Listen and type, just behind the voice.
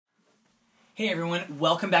Hey everyone,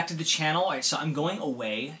 welcome back to the channel. Alright, so I'm going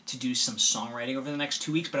away to do some songwriting over the next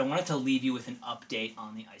 2 weeks, but I wanted to leave you with an update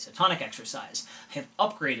on the isotonic exercise. I have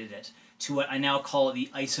upgraded it to what I now call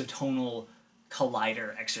the isotonal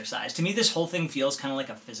collider exercise. To me, this whole thing feels kind of like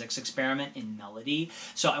a physics experiment in melody,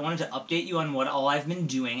 so I wanted to update you on what all I've been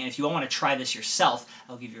doing, and if you all want to try this yourself,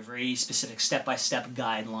 I'll give you a very specific step-by-step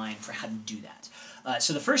guideline for how to do that.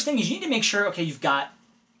 So the first thing is you need to make sure, okay, you've got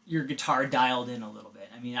your guitar dialed in a little bit.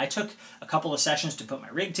 I mean, I took a couple of sessions to put my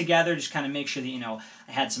rig together, just kind of make sure that,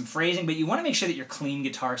 I had some phrasing, but you want to make sure that your clean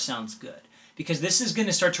guitar sounds good, because this is going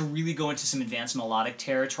to start to really go into some advanced melodic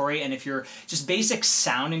territory, and if your just basic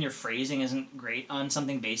sound and your phrasing isn't great on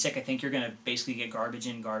something basic, I think you're going to basically get garbage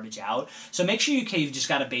in, garbage out. So make sure you've just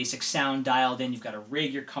got a basic sound dialed in, you've got a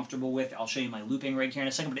rig you're comfortable with. I'll show you my looping rig here in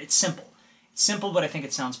a second, but it's simple. It's simple, but I think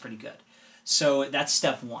it sounds pretty good. So that's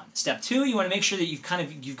step one. Step two, you want to make sure that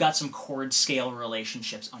you've got some chord scale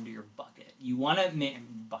relationships under your bucket. You want to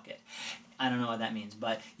bucket. I don't know what that means,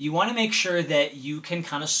 but you want to make sure that you can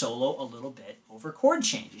kind of solo a little bit over chord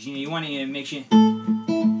changes. You want to make sure.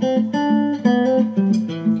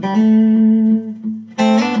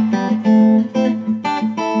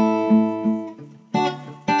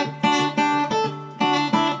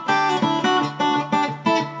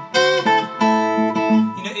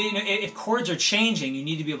 If chords are changing, you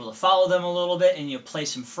need to be able to follow them a little bit, and you play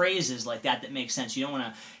some phrases like that that make sense. You don't want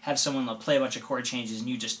to have someone play a bunch of chord changes and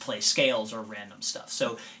you just play scales or random stuff.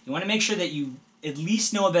 So you want to make sure that you at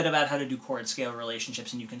least know a bit about how to do chord scale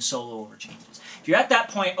relationships and you can solo over changes. If you're at that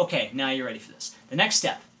point, okay, now you're ready for this. The next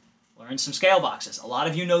step, learn some scale boxes. A lot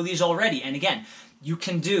of you know these already, and again, you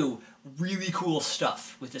can do really cool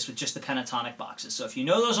stuff with this with just the pentatonic boxes. So if you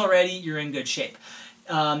know those already, you're in good shape.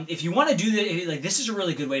 If you want to do this is a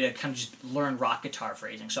really good way to kind of just learn rock guitar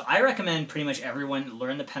phrasing. So I recommend pretty much everyone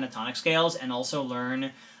learn the pentatonic scales and also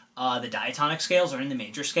learn the diatonic scales, learn the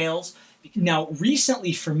major scales. Now,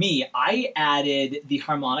 recently for me, I added the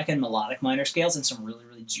harmonic and melodic minor scales, and some really,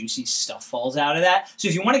 really juicy stuff falls out of that. So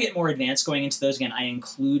if you want to get more advanced going into those, again, I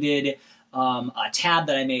included a tab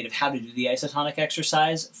that I made of how to do the isotonic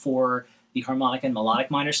exercise for the harmonic and melodic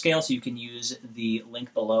minor scale, so you can use the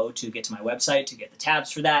link below to get to my website to get the tabs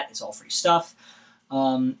for that. It's all free stuff.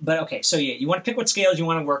 But okay, so yeah, you want to pick what scales you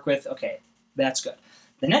want to work with. Okay, that's good.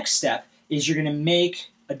 The next step is you're going to make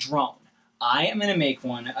a drone. I am going to make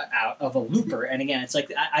one out of a looper, and again, it's like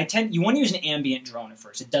you want to use an ambient drone at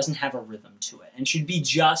first. It doesn't have a rhythm to it, and should be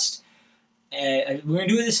just. We're going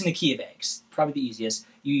to do this in the key of A, probably the easiest.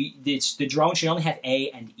 The drone should only have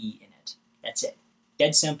A and E in it. That's it.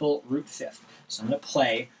 Dead simple, root fifth. So I'm going to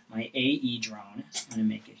play my AE drone. I'm going to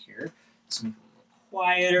make it here. Let's make it a little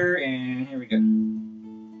quieter, and here we go.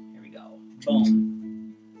 Here we go.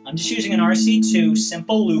 Boom. I'm just using an RC2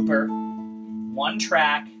 simple looper, one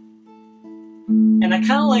track, and I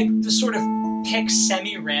kind of like to sort of pick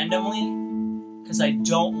semi-randomly because I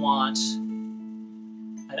don't want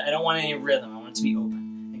any rhythm. I want it to be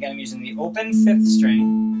open. Again, I'm using the open 5th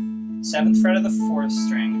string, 7th fret of the 4th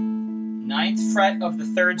string, 9th fret of the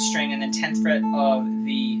 3rd string, and then 10th fret of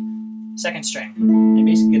the 2nd string. And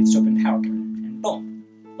basically get this open power chord. And boom.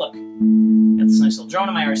 Look. Got this nice little drone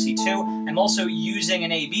on my RC2. I'm also using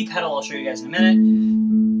an A-B pedal. I'll show you guys in a minute.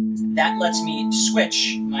 That lets me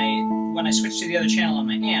switch when I switch to the other channel on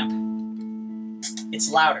my amp, it's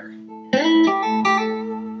louder.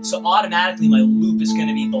 So automatically my loop is going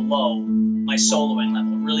to be below my soloing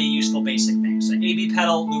level. Really useful basic thing. So A-B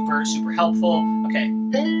pedal, looper, super helpful. Okay.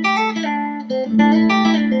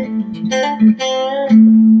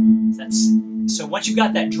 So once you've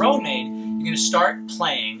got that drone made, you're going to start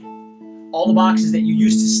playing all the boxes that you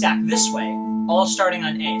used to stack this way, all starting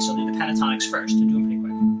on A. So I'll do the pentatonics first. I'll do them pretty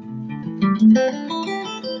quick.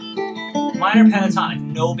 Minor pentatonic,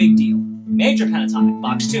 no big deal. Major pentatonic,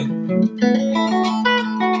 box 2.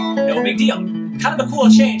 No big deal. Kind of a cool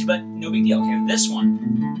change, but no big deal. Okay, this one.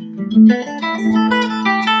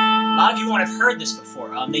 A lot of you won't have heard this before.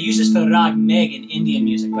 They use this for rag meg in Indian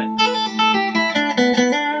music, but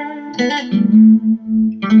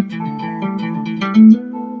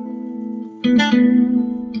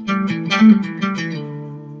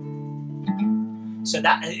so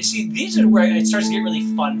these are where it starts to get really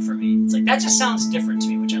fun for me. It's like, that just sounds different to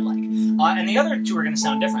me, which I like. And the other two are going to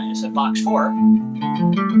sound different. So box 4.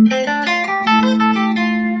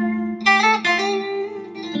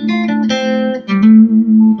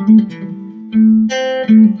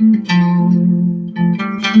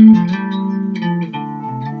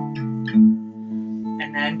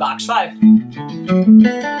 And then box 5.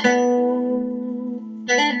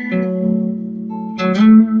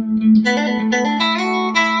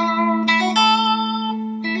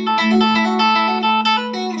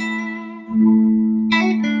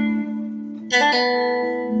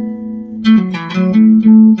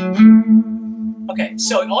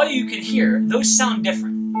 So all you can hear, those sound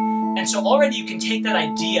different. And so already you can take that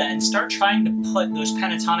idea and start trying to put those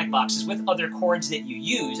pentatonic boxes with other chords that you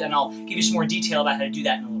use, and I'll give you some more detail about how to do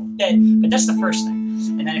that in a little bit, but that's the first thing.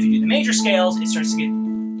 And then if you do the major scales, it starts to get,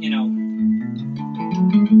 you know...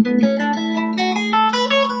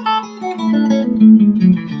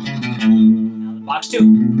 Now the box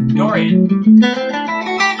 2, Dorian.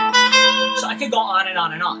 So I could go on and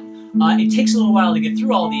on and on. It takes a little while to get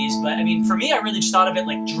through all these, but I mean, for me, I really just thought of it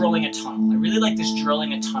like drilling a tunnel. I really like this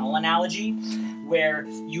drilling a tunnel analogy, where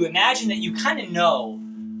you imagine that you kind of know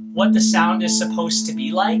what the sound is supposed to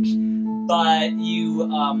be like, but you,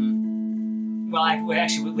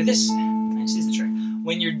 actually, with this, this is the trick.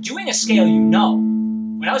 When you're doing a scale, you know.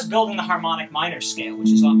 When I was building the harmonic minor scale,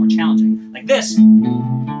 which is a lot more challenging, like this, you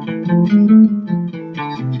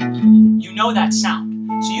know that sound.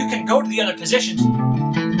 So you can go to the other positions,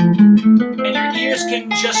 and your ears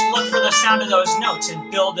can just look for the sound of those notes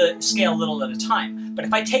and build a scale little at a time. But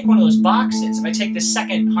if I take one of those boxes, if I take the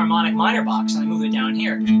second harmonic minor box and I move it down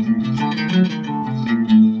here,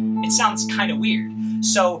 it sounds kind of weird.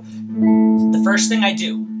 So the first thing I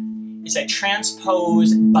do is I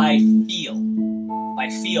transpose by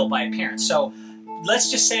feel, by appearance. So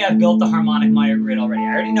let's just say I've built the harmonic minor grid already. I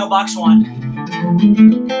already know box 1,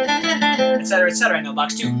 etc., etc. I know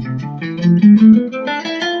box 2.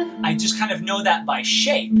 I just kind of know that by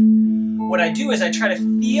shape. What I do is I try to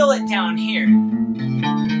feel it down here.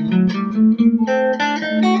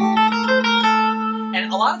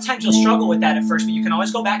 And a lot of times you'll struggle with that at first, but you can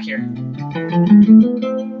always go back here.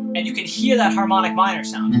 And you can hear that harmonic minor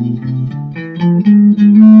sound.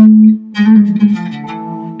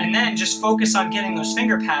 And then just focus on getting those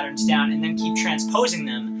finger patterns down and then keep transposing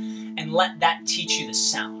them and let that teach you the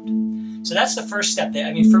sound. So that's the first step there.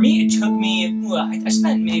 I mean, for me, it took me, I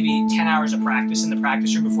spent maybe 10 hours of practice in the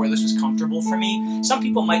practice room before this was comfortable for me. Some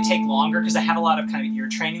people might take longer because I have a lot of kind of ear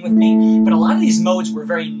training with me, but a lot of these modes were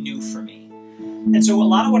very new for me. And so a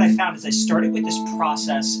lot of what I found is I started with this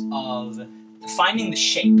process of finding the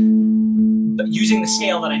shape, but using the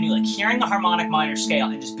scale that I knew, like hearing the harmonic minor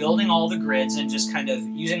scale and just building all the grids and just kind of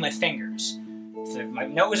using my fingers. If my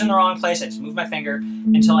note was in the wrong place, I just moved my finger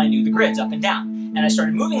until I knew the grids up and down. And I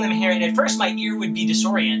started moving them here, and at first my ear would be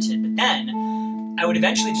disoriented, but then I would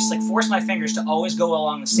eventually just like force my fingers to always go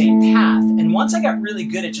along the same path. And once I got really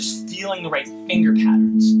good at just feeling the right finger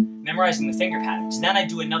patterns, memorizing the finger patterns, then I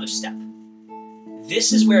do another step.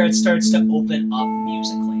 This is where it starts to open up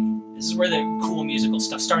musically. This is where the cool musical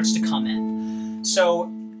stuff starts to come in. So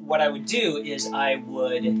what I would do is I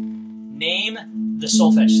would name the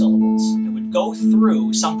solfege syllables. I would go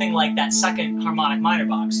through something like that second harmonic minor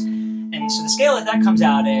box. And so the scale that comes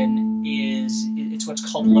out in is, it's what's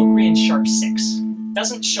called Locrian sharp 6. It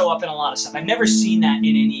doesn't show up in a lot of stuff. I've never seen that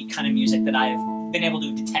in any kind of music that I've been able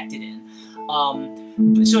to detect it in.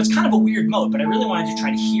 So it's kind of a weird mode, but I really wanted to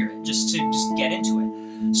try to hear it, just to get into it.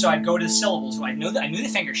 So I'd go to the syllables. I knew the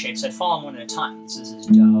finger shapes, so I'd follow them one at a time. So this is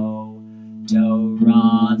do, do,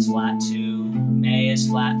 ra, it's flat 2, me is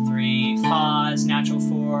flat 3, fa is natural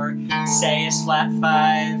 4, say is flat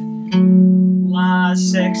 5, la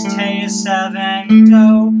 6, te is 7,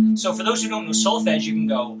 do. So for those who don't know solfege, you can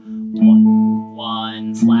go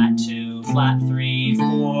 1, flat 2, flat 3,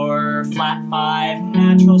 4, flat 5,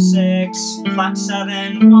 natural 6, flat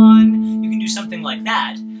 7, 1. You can do something like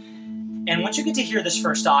that. And once you get to hear this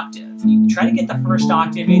first octave, you can try to get the first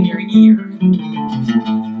octave in your ear.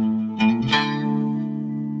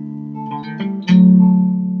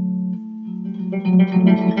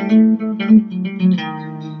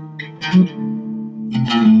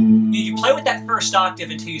 You play with that first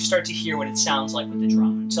octave until you start to hear what it sounds like with the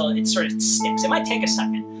drum, until it sort of sticks. It might take a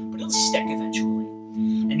second, but it'll stick eventually.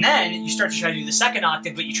 And then you start to try to do the second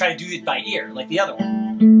octave, but you try to do it by ear, like the other one.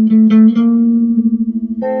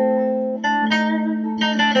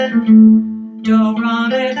 Do, ra,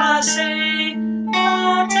 mi, fa, si,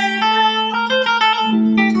 la, te,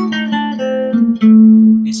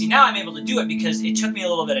 do. You see, now I'm able to do it because it took me a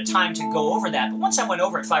little bit of time to go over that, but once I went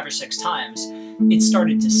over it 5 or 6 times, it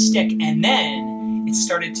started to stick, and then it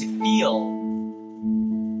started to feel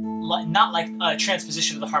not like a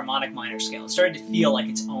transposition of the harmonic minor scale. It started to feel like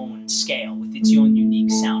its own scale with its own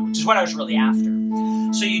unique sound, which is what I was really after.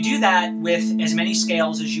 So you do that with as many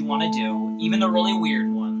scales as you want to do, even the really weird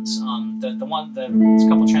ones. There's a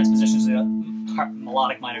couple of transpositions of the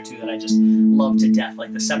melodic minor too that I just love to death,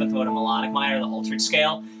 like the 7th mode of melodic minor, the altered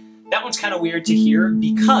scale. That one's kind of weird to hear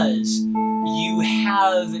because you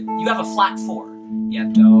have a flat 4. You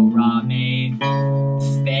have do, ra, mi,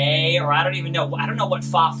 fe, or I don't know what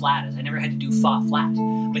fa flat is. I never had to do fa flat.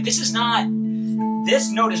 But this is not,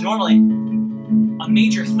 this note is normally a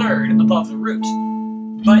major third above the root.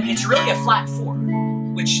 But it's really a flat 4,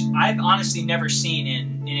 which I've honestly never seen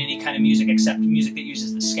in any kind of music except music that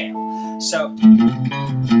uses the scale. So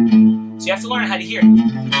you have to learn how to hear it.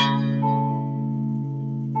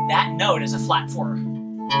 That note is a flat 4.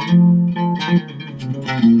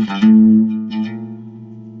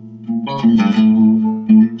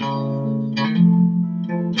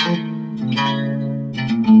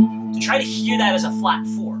 To try to hear that as a flat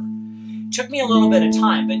 4. It took me a little bit of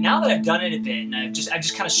time, but now that I've done it a bit and I've just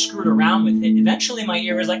kind of screwed around with it, eventually my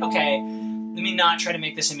ear was like, okay, let me not try to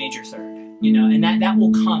make this a major third, you know, and that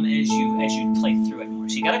will come as you play through it more.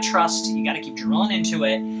 So you gotta trust, you gotta keep drilling into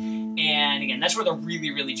it. And again, that's where the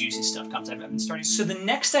really, really juicy stuff comes. I've been starting. So the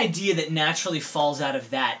next idea that naturally falls out of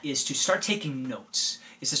that is to start taking notes.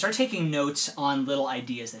 Is to start taking notes on little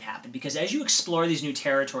ideas that happen. Because as you explore these new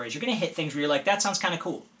territories, you're going to hit things where you're like, that sounds kind of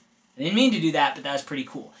cool. I didn't mean to do that, but that was pretty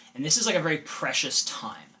cool. And this is like a very precious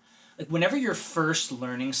time. Like whenever you're first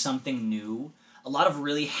learning something new, a lot of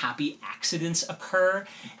really happy accidents occur.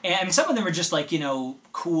 And I mean, some of them are just like, you know,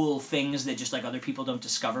 cool things that just like other people don't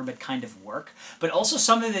discover but kind of work. But also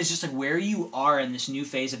some of it is just like where you are in this new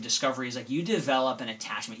phase of discovery is like you develop an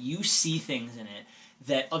attachment. You see things in it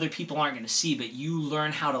that other people aren't going to see, but you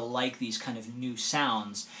learn how to like these kind of new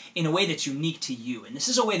sounds in a way that's unique to you. And this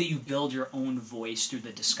is a way that you build your own voice through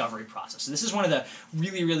the discovery process. So this is one of the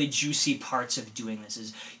really, really juicy parts of doing this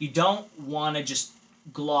is you don't want to just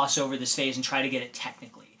gloss over this phase and try to get it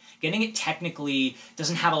technically. Getting it technically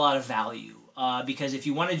doesn't have a lot of value because if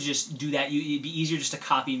you want to just do that, it'd be easier just to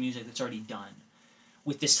copy music that's already done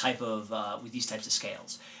with this type of with these types of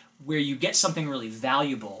scales. Where you get something really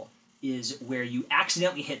valuable is where you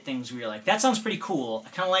accidentally hit things where you're like, that sounds pretty cool. I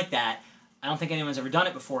kind of like that. I don't think anyone's ever done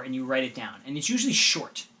it before, and you write it down. And it's usually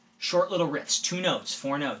short little riffs, 2 notes,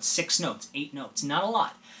 4 notes, 6 notes, 8 notes, not a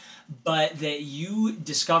lot, but that you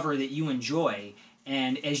discover that you enjoy.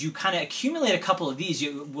 And as you kind of accumulate a couple of these,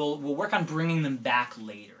 we'll work on bringing them back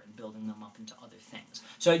later and building them up into other things.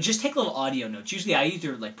 So just take little audio notes. Usually I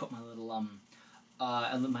either like put my little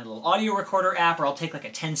audio recorder app, or I'll take like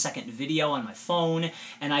a 10-second video on my phone,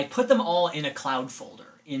 and I put them all in a cloud folder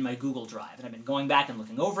in my Google Drive. And I've been going back and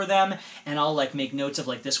looking over them, and I'll like make notes of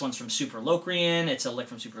like this one's from Super Locrian, it's a lick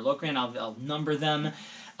from Super Locrian, I'll number them,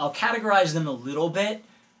 I'll categorize them a little bit,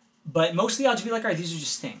 but mostly I'll just be like, all right, these are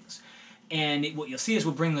just things. And what you'll see is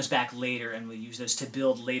we'll bring those back later, and we'll use those to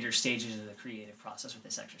build later stages of the creative process with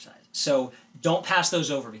this exercise. So don't pass those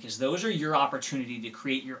over, because those are your opportunity to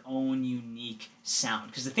create your own unique sound.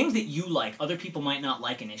 Because the things that you like, other people might not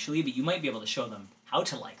like initially, but you might be able to show them how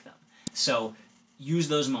to like them. So use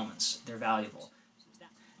those moments. They're valuable.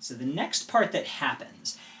 So the next part that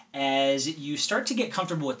happens, as you start to get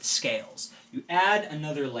comfortable with the scales, you add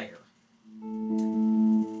another layer.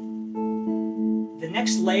 The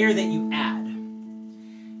next layer that you add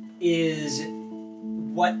is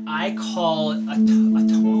what I call a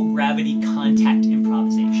tonal gravity contact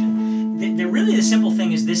improvisation. Really the simple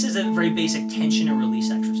thing is this is a very basic tension and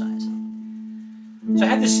release exercise. So I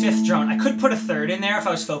have this 5th drone. I could put a 3rd in there if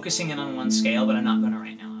I was focusing in on one scale, but I'm not going to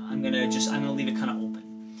right now. I'm going to leave it kind of open.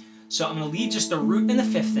 So I'm going to leave just the root and the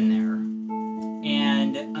 5th in there,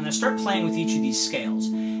 and I'm going to start playing with each of these scales,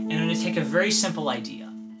 and I'm going to take a very simple idea.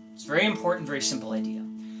 It's very important, very simple idea.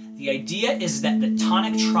 The idea is that the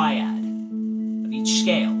tonic triad of each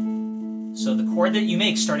scale, so the chord that you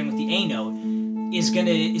make starting with the A note, is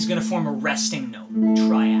gonna form a resting note,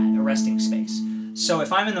 triad, a resting space. So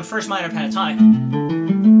if I'm in the first minor pentatonic,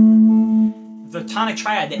 the tonic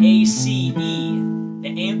triad, the A, C, E,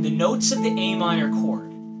 the notes of the A minor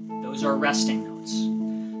chord, those are resting notes.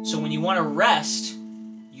 So when you want to rest,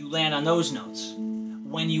 you land on those notes.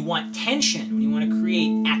 When you want tension, when you want to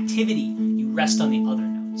create activity, you rest on the other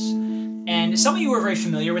notes. And some of you are very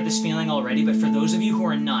familiar with this feeling already, but for those of you who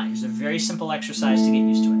are not, here's a very simple exercise to get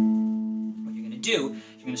used to it. What you're going to do,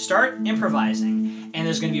 you're going to start improvising, and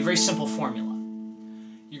there's going to be a very simple formula.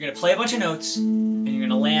 You're going to play a bunch of notes, and you're going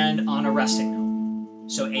to land on a resting note.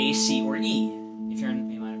 So A, C, or E, if you're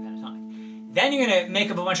in A minor pentatonic. Then you're going to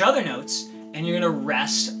make up a bunch of other notes, and you're going to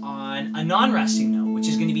rest on a non-resting note, which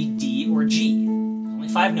is going to be D or G. Only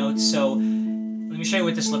 5 notes, so let me show you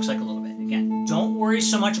what this looks like a little bit. Again, don't worry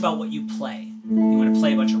so much about what you play. You want to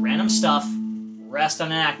play a bunch of random stuff, rest on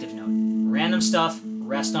an active note. Random stuff,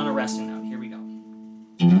 rest on a resting note. Here we go.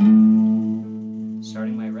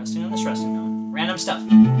 Starting by resting on this resting note. Random stuff. On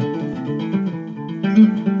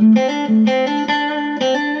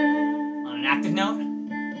an active note.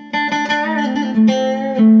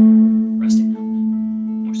 Resting note.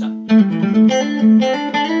 More stuff.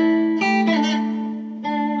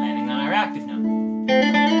 Landing on our active note.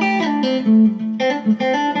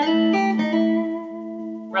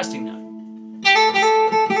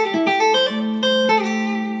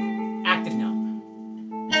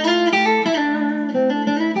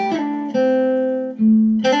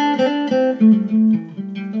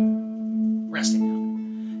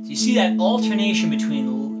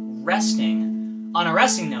 resting on a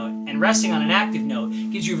resting note and resting on an active note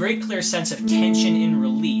gives you a very clear sense of tension and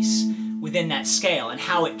release within that scale and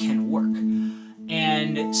how it can work.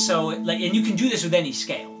 And so, and you can do this with any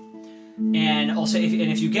scale. And also, if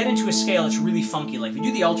you get into a scale that's really funky, like if you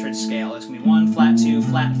do the altered scale, it's going to be 1, flat 2,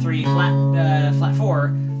 flat 3, flat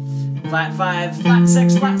 4, flat 5, flat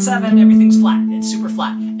 6, flat 7, everything's flat. It's super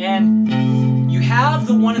flat. And you have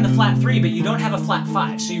the 1 and the flat 3, but you don't have a flat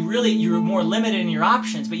 5. So you're more limited in your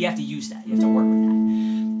options, but you have to use that. You have to work with that.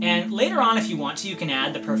 And later on, if you want to, you can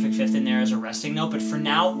add the perfect fifth in there as a resting note, but for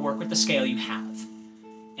now, work with the scale you have.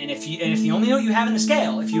 And if the only note you have in the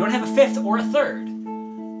scale, if you don't have a fifth or a third,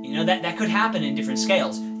 you know, that could happen in different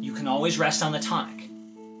scales. You can always rest on the tonic.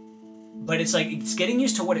 But it's getting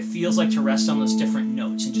used to what it feels like to rest on those different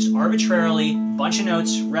notes, and just arbitrarily, bunch of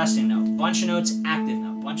notes, resting note, bunch of notes, active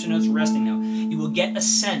note, bunch of notes, resting note. You will get a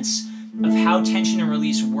sense of how tension and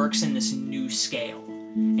release works in this new scale.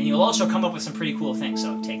 And you'll also come up with some pretty cool things,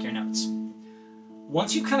 so take your notes.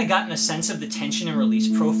 Once you've kind of gotten a sense of the tension and release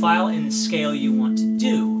profile in the scale you want to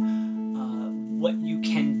do, what you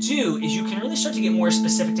can do is you can really start to get more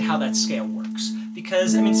specific to how that scale works.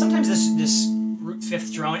 Because, I mean, sometimes this root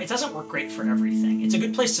fifth drone, it doesn't work great for everything. It's a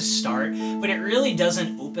good place to start, but it really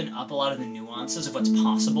doesn't open up a lot of the nuances of what's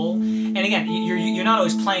possible. And again, you're not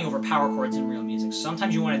always playing over power chords in real music.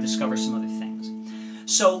 Sometimes you want to discover some other things.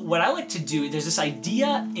 So what I like to do, there's this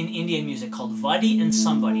idea in Indian music called Vadi and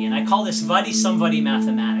Samvadi, and I call this Vadi Samvadi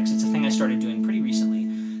mathematics. It's a thing I started doing pretty recently.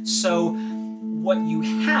 So what you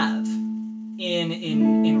have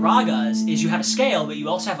in ragas is you have a scale, but you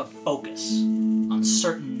also have a focus on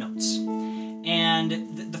certain notes.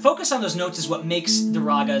 And the focus on those notes is what makes the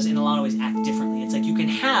ragas in a lot of ways act differently. It's like you can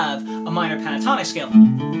have a minor pentatonic scale,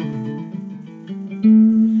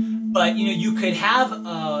 but you know, you could have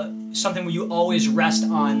something where you always rest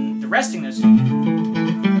on the resting notes.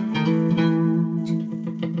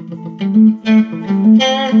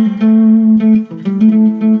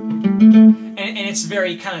 And it's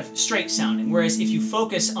very kind of straight sounding. Whereas if you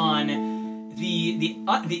focus on the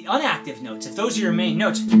unactive notes, if those are your main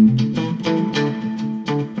notes,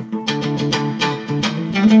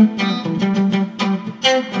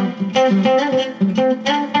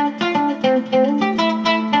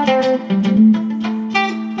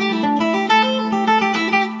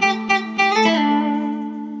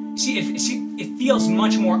 it feels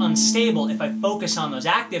much more unstable if I focus on those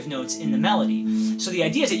active notes in the melody. So the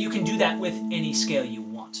idea is that you can do that with any scale you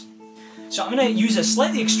want. So I'm going to use a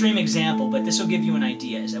slightly extreme example, but this will give you an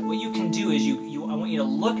idea. Is that what you can do is I want you to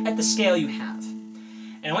look at the scale you have,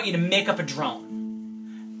 and I want you to make up a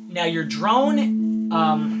drone. Now your drone,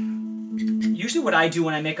 usually what I do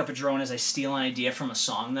when I make up a drone is I steal an idea from a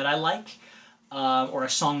song that I like, or a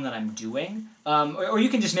song that I'm doing, or you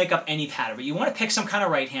can just make up any pattern, but you want to pick some kind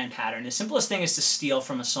of right-hand pattern. The simplest thing is to steal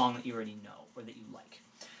from a song that you already know or that you like.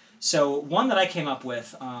 So one that I came up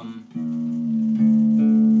with, I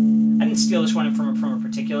didn't steal this one from a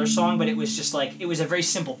particular song, but it was just like, it was a very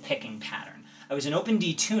simple picking pattern. I was in open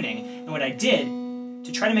D tuning, and what I did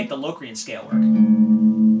to try to make the Locrian scale work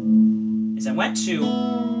is I went to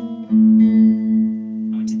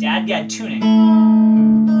Dad Gad tuning,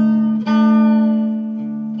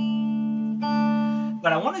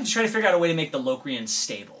 but I wanted to try to figure out a way to make the Locrian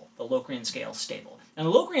stable, the Locrian scale stable. And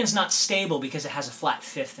the Locrian's not stable because it has a flat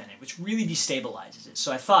fifth in it, which really destabilizes it.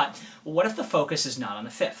 So I thought, well, what if the focus is not on the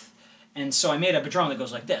fifth? And so I made up a drone that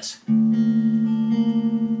goes like this. There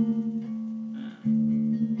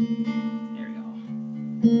we go.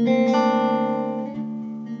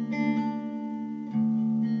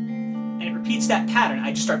 And it repeats that pattern.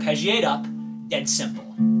 I just arpeggiate up, dead simple.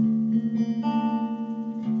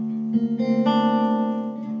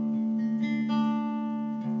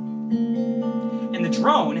 And the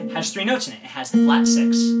drone has 3 notes in it. It has the flat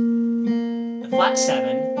 6, the flat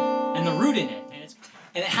 7, and the root in it.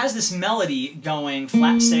 And it has this melody going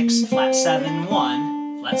flat 6, flat 7,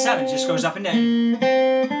 1, flat 7. It just goes up and down.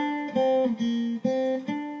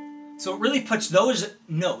 So it really puts those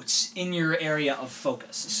notes in your area of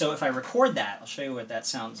focus. So if I record that, I'll show you what that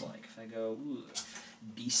sounds like. If I go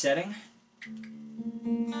B setting.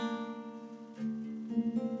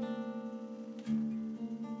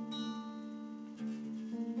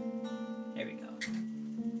 There we go.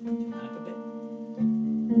 Turn that up a bit.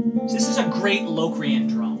 So this is a great Locrian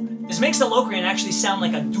drone. This makes the Locrian actually sound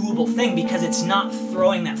like a doable thing because it's not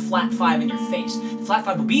throwing that flat 5 in your face. The flat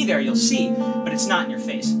 5 will be there, you'll see, but it's not in your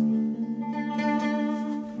face.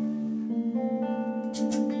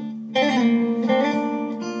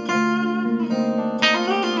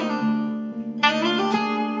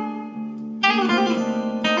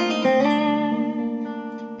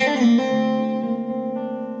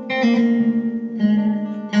 So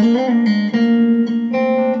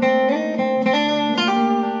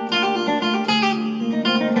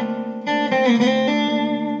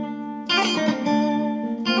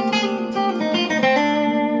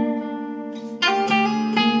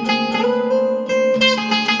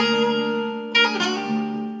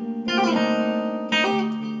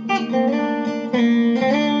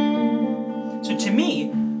to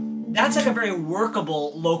me, that's like a very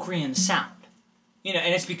workable Locrian sound. You know,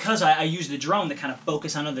 and it's because I use the drone to kind of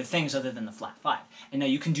focus on other things other than the flat 5. And now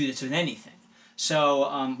you can do this with anything.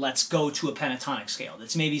 So let's go to a pentatonic scale.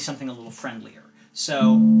 That's maybe something a little friendlier.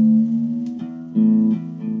 So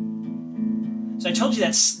I told you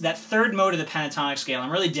that third mode of the pentatonic scale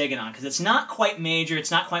I'm really digging on because it's not quite major,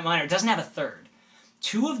 it's not quite minor, it doesn't have a third.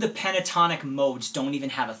 2 of the pentatonic modes don't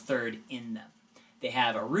even have a third in them. They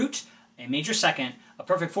have a root, a major second, a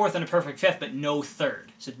perfect 4th, and a perfect 5th, but no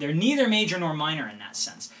third. So they're neither major nor minor in that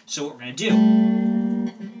sense. So what we're going to do,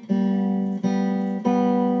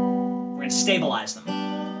 we're going to stabilize them.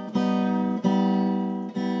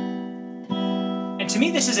 And to me,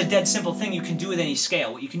 this is a dead simple thing you can do with any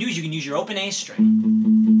scale. What you can do is you can use your open A string,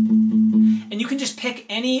 and you can just pick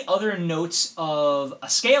any other notes of a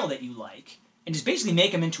scale that you like, and just basically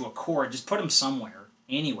make them into a chord. Just put them somewhere,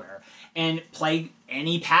 anywhere, and play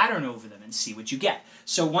any pattern over them and see what you get.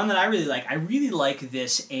 So one that I really like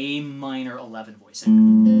this A minor 11 voicing.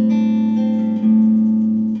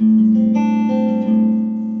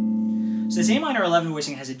 So this A minor 11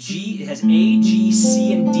 voicing has a G, it has A, G,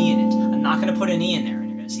 C, and D in it. I'm not going to put an E in there, and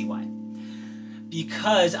you're going to see why.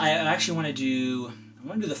 Because I actually want to do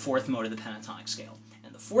the 4th mode of the pentatonic scale.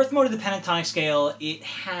 And the 4th mode of the pentatonic scale, it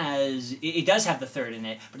does have the 3rd in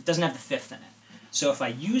it, but it doesn't have the 5th in it. So if I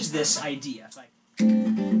use this idea,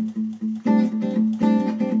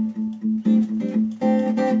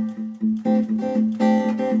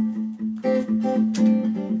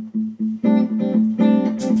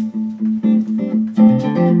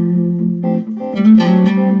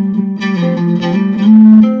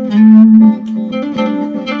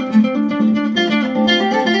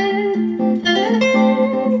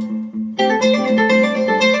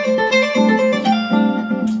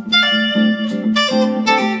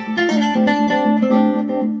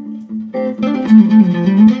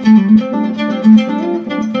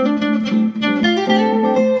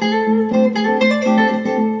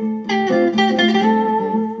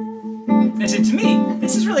 to me,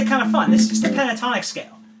 this is really kind of fun. This is just a pentatonic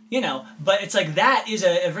scale, you know, but it's like that is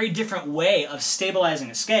a very different way of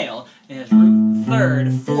stabilizing a scale. It has root,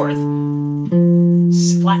 3rd, 4th,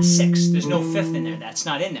 flat 6. There's no 5th in there. That's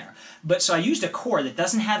not in there. But so I used a chord that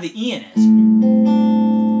doesn't have the E in it.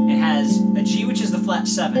 It has a G, which is the flat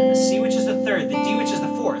 7, the C, which is the 3rd, the D, which is the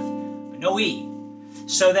 4th, but no E.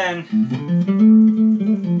 So then,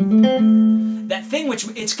 that thing which,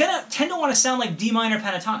 it's going to tend to want to sound like D minor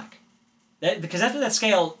pentatonic. Because that's what that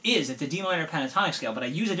scale is. It's a D minor pentatonic scale, but I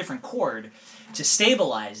use a different chord to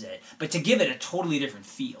stabilize it, but to give it a totally different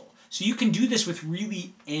feel. So you can do this with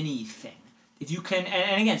really anything. If you can,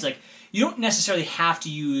 and again, it's like, you don't necessarily have to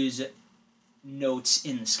use notes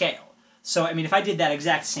in the scale. So, I mean, if I did that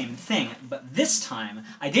exact same thing, but this time,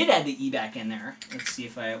 I did add the E back in there. Let's see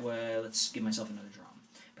if let's give myself another drum.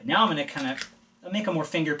 But now I'm going to kind of make a more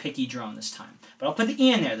finger-picky drum this time. But I'll put the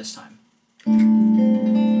E in there this time.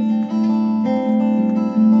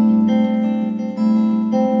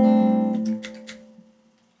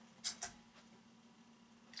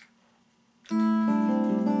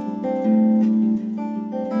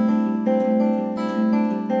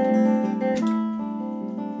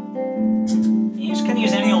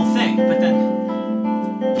 Use any old thing, but then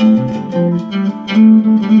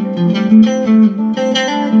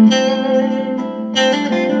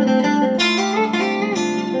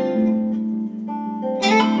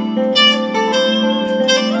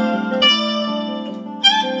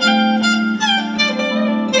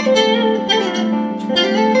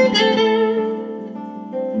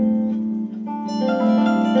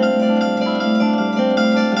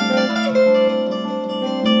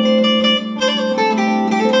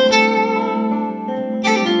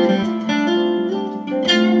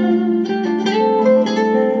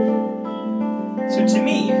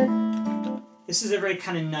this is a very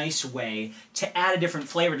kind of nice way to add a different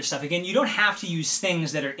flavor to stuff. Again, you don't have to use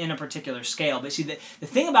things that are in a particular scale. But see, the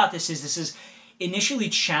thing about this is initially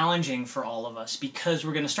challenging for all of us because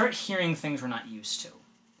we're going to start hearing things we're not used to.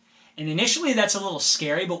 And initially that's a little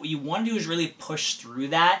scary, but what you want to do is really push through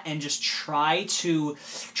that and just try to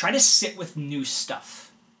sit with new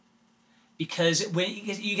stuff. Because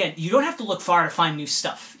again, you don't have to look far to find new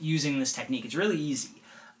stuff using this technique. It's really easy.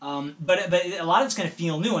 But a lot of it's going to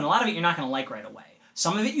feel new, and a lot of it you're not going to like right away.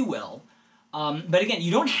 Some of it you will. But again,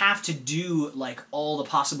 you don't have to do like all the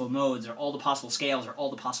possible modes or all the possible scales or all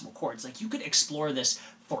the possible chords. Like you could explore this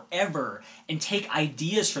forever and take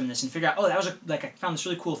ideas from this and figure out, oh, that was like I found this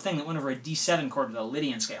really cool thing that went over a D7 chord with a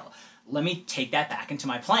Lydian scale. Let me take that back into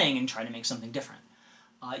my playing and try to make something different.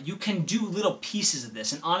 You can do little pieces of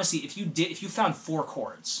this, and honestly, if you found 4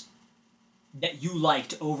 chords that you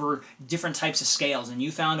liked over different types of scales and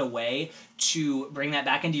you found a way to bring that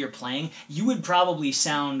back into your playing, you would probably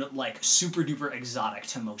sound like super duper exotic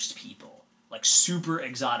to most people. Like super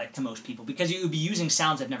exotic to most people, because you would be using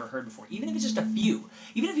sounds they've never heard before, even if it's just a few.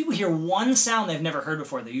 Even if people hear one sound they've never heard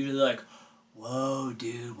before, they're usually like, whoa,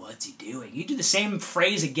 dude, what's he doing? You do the same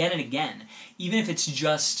phrase again and again, even if it's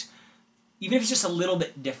just a little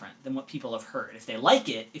bit different than what people have heard. If they like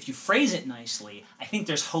it, if you phrase it nicely, I think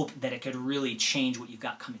there's hope that it could really change what you've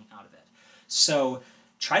got coming out of it. So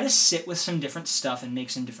try to sit with some different stuff and make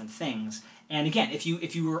some different things. And again, if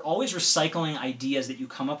you were always recycling ideas that you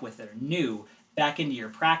come up with that are new back into your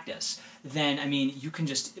practice, then, I mean,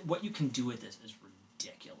 what you can do with this is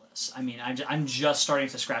ridiculous. I mean, I'm just starting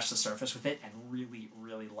to scratch the surface with it and really,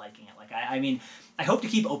 really liking it. Like, I mean, I hope to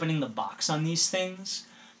keep opening the box on these things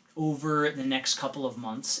over the next couple of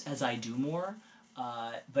months as I do more,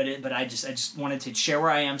 but I just wanted to share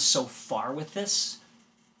where I am so far with this.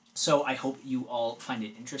 So I hope you all find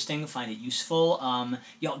it interesting, find it useful.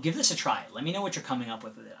 Y'all give this a try. Let me know what you're coming up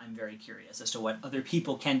with it. I'm very curious as to what other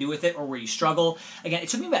people can do with it or where you struggle. Again, it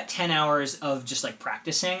took me about 10 hours of just like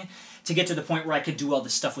practicing to get to the point where I could do all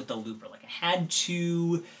this stuff with the looper. Like I had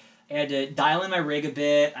to dial in my rig a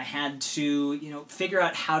bit. I had to, figure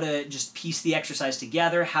out how to just piece the exercise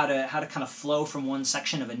together, how to kind of flow from one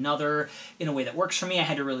section of another in a way that works for me. I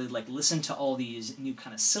had to really like listen to all these new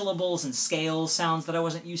kind of syllables and scales sounds that I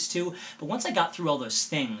wasn't used to. But once I got through all those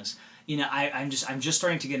things, I'm just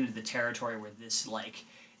starting to get into the territory where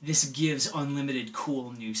this gives unlimited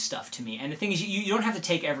cool new stuff to me. And the thing is, you don't have to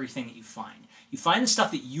take everything that you find. You find the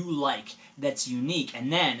stuff that you like that's unique,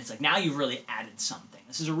 and then it's like now you've really added something.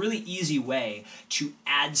 This is a really easy way to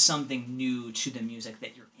add something new to the music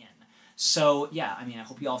that you're in. So yeah, I mean, I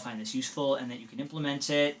hope you all find this useful and that you can implement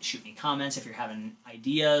it. Shoot me comments if you're having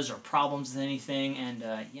ideas or problems with anything, and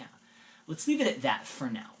yeah, let's leave it at that for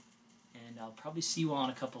now. And I'll probably see you all in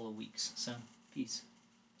a couple of weeks. So peace.